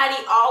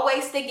society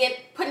always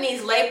putting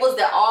these labels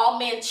that all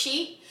men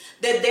cheat,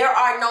 that there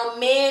are no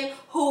men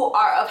who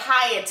are of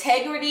high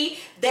integrity,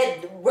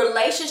 that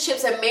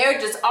relationships and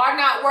marriages are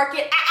not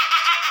working.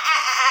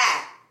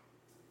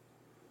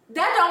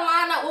 That don't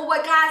line up with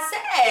what God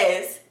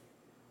says.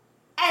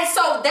 And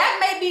so that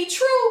may be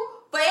true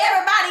for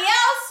everybody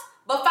else,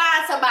 but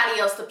find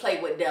somebody else to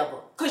play with,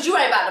 devil. Because you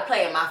ain't about to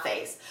play in my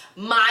face.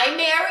 My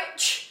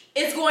marriage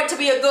is going to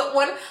be a good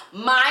one.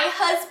 My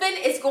husband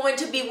is going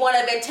to be one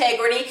of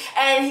integrity.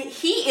 And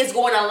he is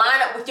going to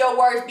line up with your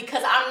words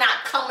because I'm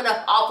not coming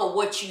up off of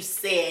what you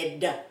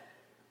said.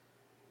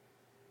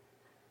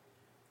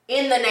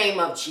 In the name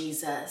of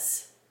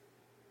Jesus.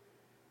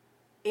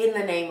 In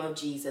the name of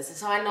Jesus. And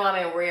so I know I'm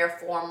in rare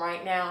form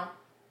right now.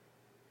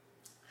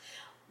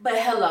 But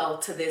hello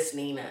to this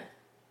Nina.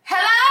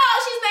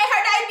 Hello, she's made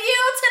her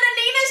debut to the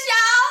Nina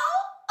Show.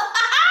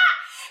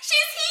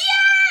 She's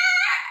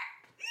here.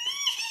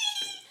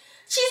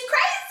 She's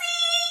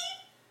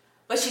crazy.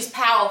 But she's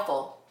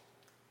powerful.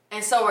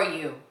 And so are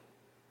you.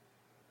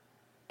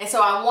 And so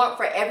I want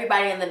for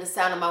everybody under the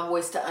sound of my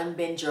voice to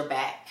unbend your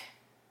back.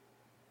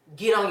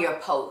 Get on your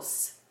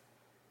post.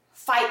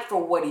 Fight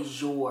for what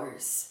is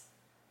yours.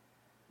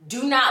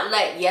 Do not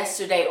let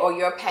yesterday or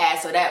your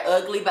past or that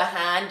ugly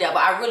behind devil.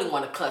 I really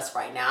want to cuss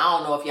right now. I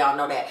don't know if y'all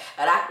know that,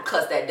 but I can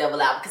cuss that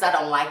devil out because I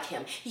don't like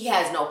him. He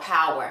has no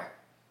power.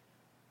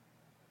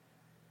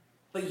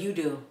 But you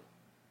do.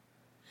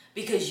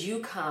 Because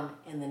you come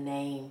in the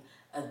name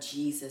of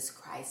Jesus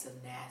Christ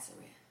of Nazareth.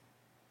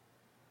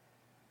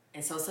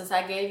 And so since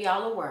I gave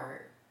y'all a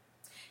word,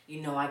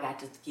 I got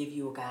to give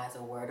you guys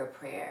a word of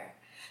prayer.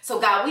 So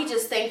God, we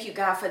just thank you,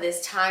 God, for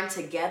this time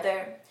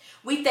together.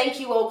 We thank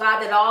you, oh God,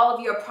 that all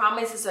of your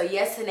promises are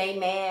yes and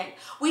amen.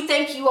 We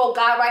thank you, oh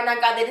God, right now,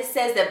 God, that it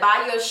says that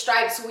by your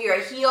stripes we are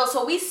healed.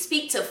 So we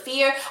speak to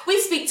fear. We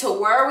speak to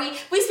worry.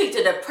 We speak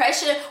to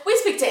depression. We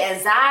speak to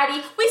anxiety.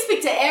 We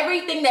speak to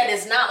everything that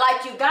is not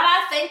like you. God,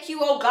 I thank you,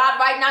 oh God,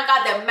 right now,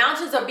 God, that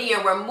mountains are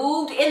being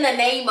removed in the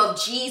name of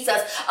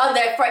Jesus.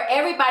 That for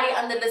everybody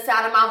under the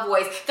sound of my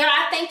voice. God,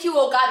 I thank you,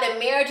 oh God, that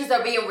marriages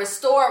are being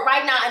restored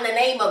right now in the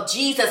name of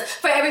Jesus.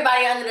 For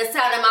everybody under the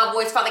sound of my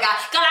voice, Father God.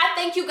 God, I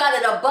thank you, God,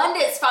 that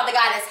abundance, Father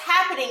God, is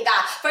happening,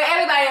 God, for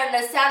everybody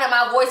under the sound of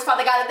my voice,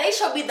 Father God, that they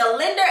shall be the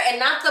lender and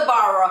not the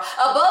borrower,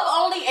 above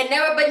only and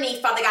never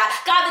beneath, Father God.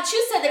 God, that you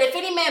said that if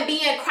any man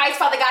be in Christ,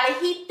 Father God, and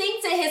he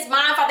thinks in his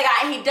mind, Father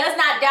God, and he does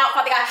not doubt,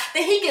 Father God,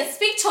 that he can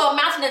speak to a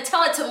mountain and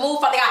tell it to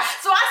move, Father God.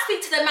 So I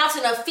speak to the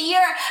mountain of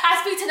fear. I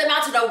speak to the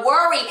mountain of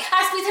worry.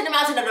 I speak to the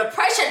mountain of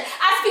depression.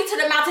 I speak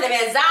to the mountain of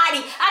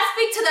anxiety. I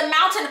speak to the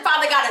mountain,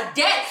 Father God, of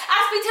debt. I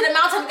speak to the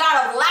mountain, God,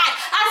 of lack.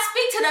 I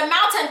speak to the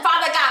mountain,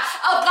 Father God,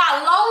 of God,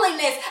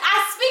 loneliness. I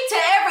speak to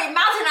every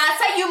mountain and I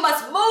say you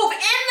must move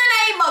in the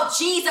name of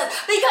Jesus,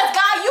 because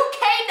God, you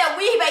came that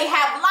we may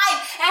have life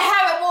and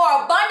have it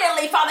more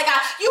abundantly, Father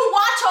God. You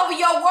watch over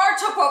your word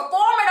to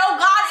perform it,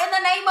 oh God, in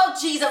the name of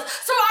Jesus.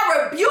 So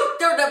I rebuke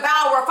the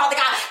devourer, Father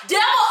God.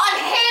 Devil,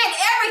 unhand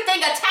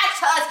everything attached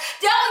to us.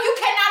 Devil, you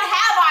cannot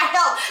have our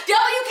health.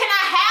 Devil, you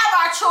cannot have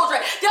our children.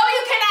 Devil,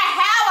 you cannot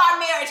have our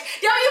marriage.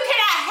 Devil, you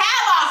cannot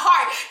have our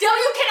heart. Devil,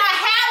 you cannot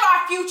have our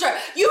future.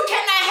 You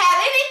cannot have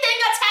anything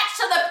attached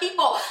to the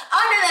people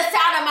under the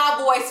sound of my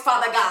voice,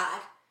 Father God.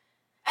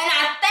 And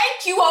I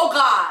thank you, oh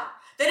God,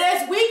 that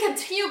as we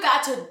continue,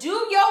 God, to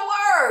do your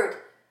word,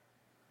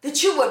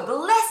 that you would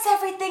bless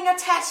everything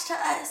attached to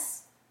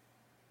us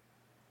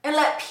and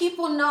let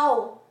people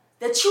know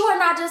that you are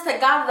not just the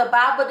God of the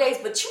Bible days,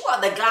 but you are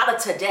the God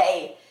of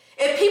today.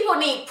 If people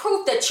need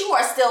proof that you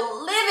are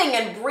still living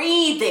and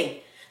breathing,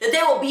 that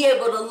they will be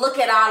able to look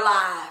at our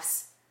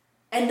lives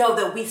and know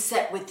that we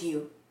sat with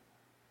you.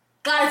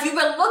 God, if you've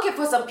been looking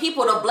for some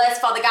people to bless,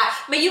 Father God,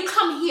 may you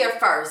come here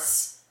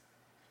first.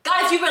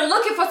 God, if you've been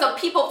looking for some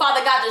people, Father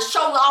God, to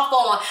show off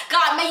on,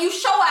 God, may you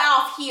show it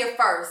off here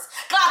first.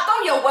 God,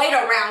 throw your weight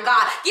around,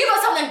 God. Give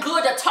us something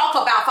good to talk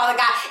about, Father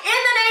God. In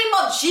the name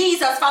of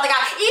Jesus, Father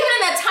God, even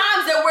in the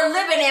times that we're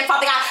living in,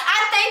 Father God, I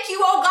thank you,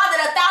 oh God,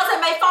 that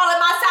 1,000 may fall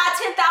at my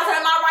side, 10,000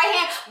 at my right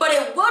hand, but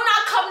it will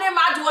not come near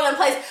my dwelling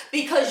place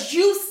because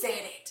you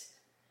said it.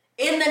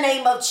 In the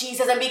name of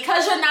Jesus. And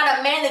because you're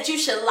not a man that you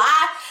should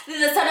lie,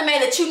 then the son of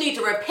man that you need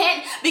to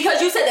repent,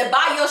 because you said that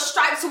by your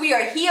stripes we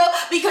are healed,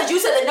 because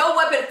you said that no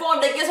weapon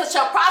formed against us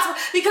shall prosper,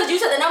 because you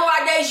said the number of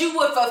our days you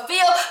would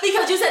fulfill,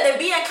 because you said that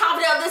being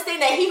confident of this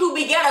thing, that he who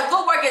began a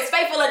good work is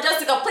faithful and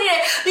just to complete it,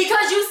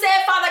 because you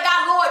said, Father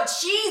God, Lord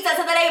Jesus,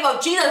 in the name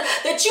of Jesus,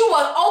 that you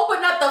will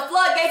open up the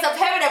floodgates of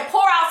heaven and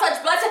pour out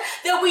such blessings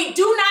that we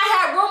do not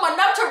have room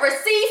enough to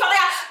receive, Father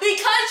God,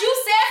 because you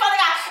said, Father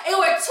God, it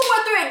were 2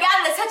 or 3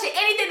 gathered to touching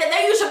anything, that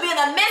there you should be in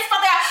the midst,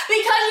 Father God,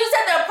 because you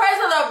said the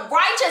presence of the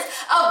righteous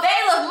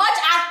availeth much.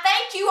 I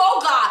thank you,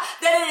 oh God,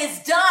 that it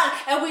is done,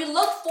 and we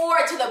look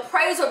forward to the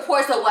praise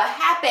reports of what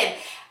happened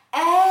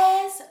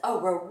as a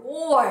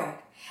reward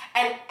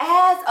and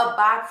as a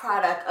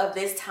byproduct of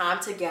this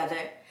time together.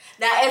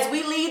 Now, as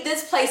we leave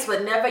this place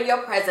but never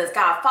your presence,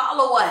 God,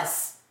 follow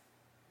us.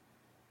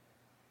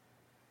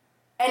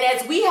 And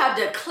as we have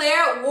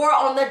declared war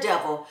on the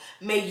devil,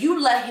 may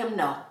you let him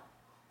know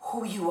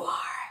who you are.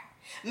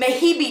 May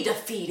he be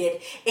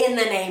defeated in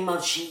the name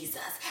of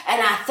Jesus.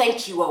 And I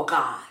thank you, oh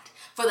God,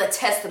 for the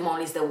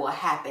testimonies that will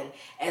happen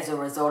as a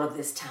result of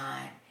this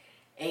time.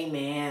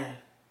 Amen.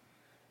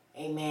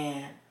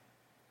 Amen.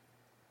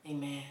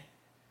 Amen.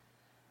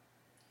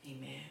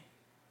 Amen.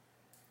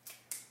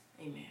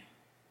 Amen.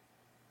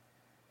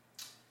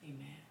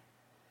 Amen.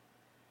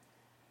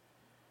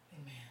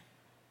 Amen.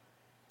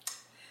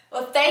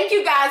 Well, thank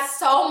you guys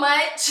so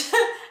much.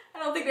 I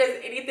don't think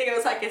there's anything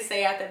else I can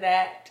say after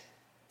that.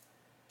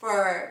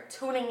 For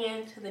tuning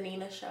in to the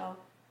Nina Show.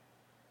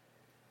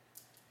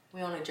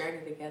 We're on a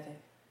journey together.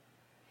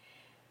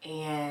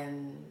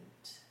 And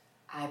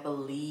I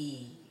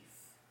believe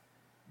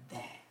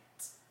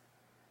that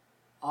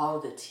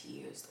all the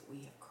tears that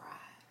we have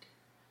cried,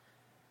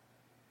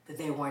 that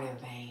they weren't in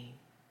vain.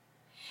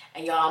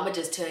 And y'all, I'm going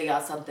to just tell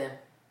y'all something.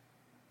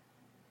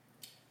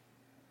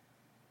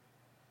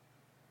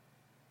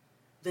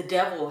 The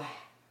devil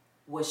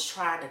was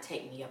trying to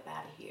take me up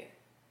out of here.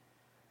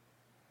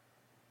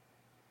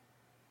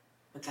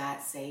 But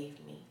God saved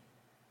me.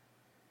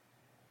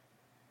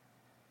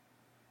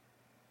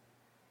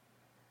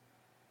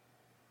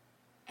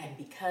 And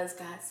because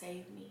God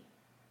saved me,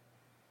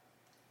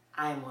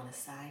 I am on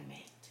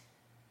assignment.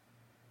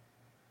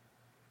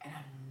 And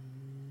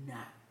I'm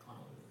not going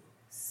to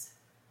lose.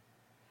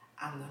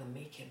 I'm going to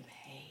make him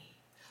pay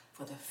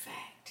for the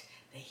fact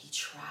that he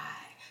tried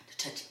to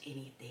touch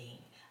anything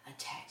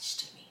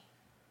attached to me.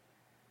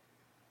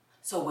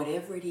 So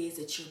whatever it is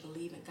that you're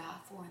believing God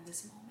for in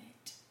this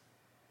moment,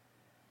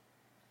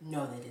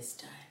 know that it's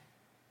done,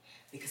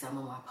 because I'm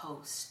on my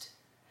post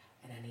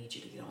And I need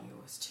you to get on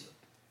yours too.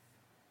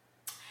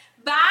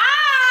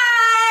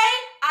 Bye!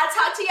 I'll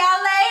talk to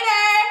y'all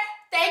later.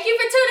 Thank you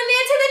for tuning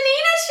in to the Nia